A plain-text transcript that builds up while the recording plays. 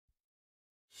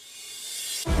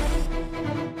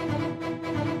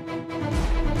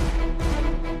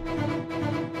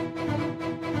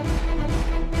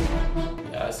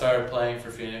started playing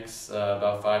for Phoenix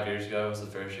about 5 years ago. It was the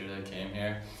first year that I came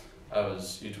here. I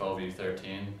was U12,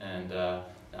 U13, and now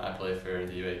I play for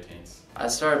the U18s. I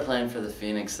started playing for the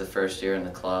Phoenix the first year in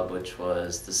the club, which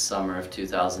was the summer of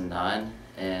 2009,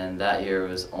 and that year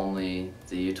was only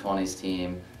the U20s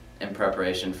team in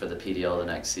preparation for the PDL the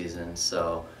next season.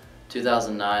 So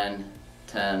 2009,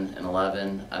 10, and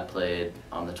 11 I played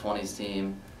on the 20s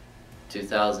team.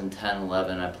 2010,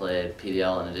 11 I played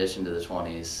PDL in addition to the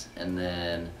 20s, and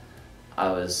then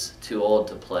I was too old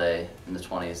to play in the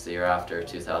 20s the year after,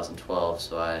 2012,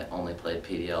 so I only played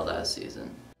PDL that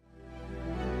season.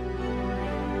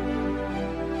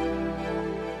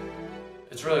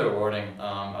 It's really rewarding.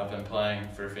 I've been playing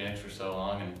for Phoenix for so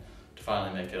long, and to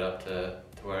finally make it up to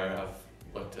where I've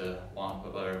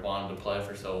wanted to play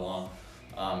for so long,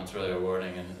 it's really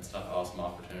rewarding, and it's an awesome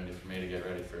opportunity for me to get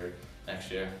ready for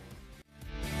next year.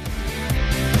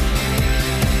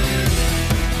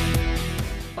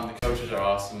 The coaches are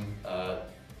awesome.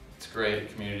 It's a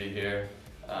great community here.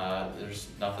 There's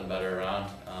nothing better around,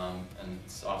 and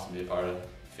it's awesome to be a part of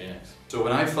Phoenix. So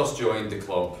when I first joined the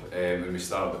club, when we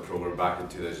started the programme back in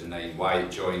 2009,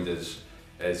 Wyatt joined us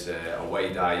as a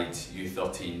wide-eyed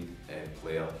U13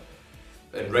 player.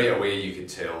 And right away you could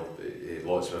tell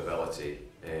lots of ability.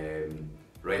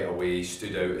 Right away he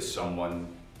stood out as someone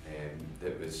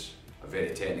that was a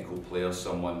very technical player,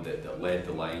 someone that led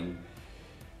the line.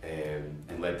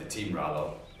 And led the team rather,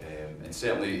 and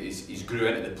certainly he's grew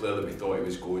into the player that we thought he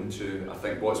was going to. I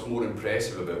think what's more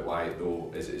impressive about Wyatt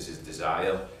though is his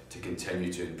desire to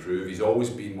continue to improve. He's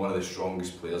always been one of the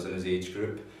strongest players in his age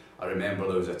group. I remember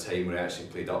there was a time when he actually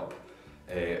played up,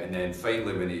 and then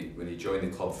finally when he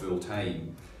joined the club full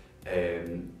time,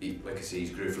 like I say,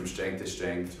 he's grew from strength to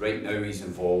strength. Right now he's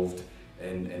involved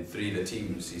in 3 of the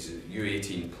teams. He's a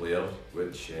U18 player,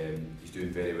 which he's doing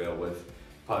very well with.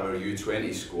 Part of our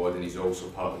U20 squad, and he's also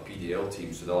part of the PDL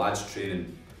team, so the lad's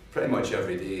training pretty much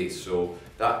every day, so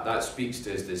that speaks to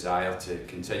his desire to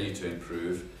continue to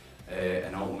improve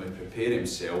and ultimately prepare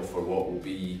himself for what will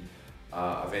be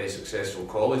a very successful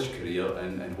college career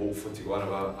and hopefully to go on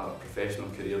a professional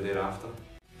career thereafter.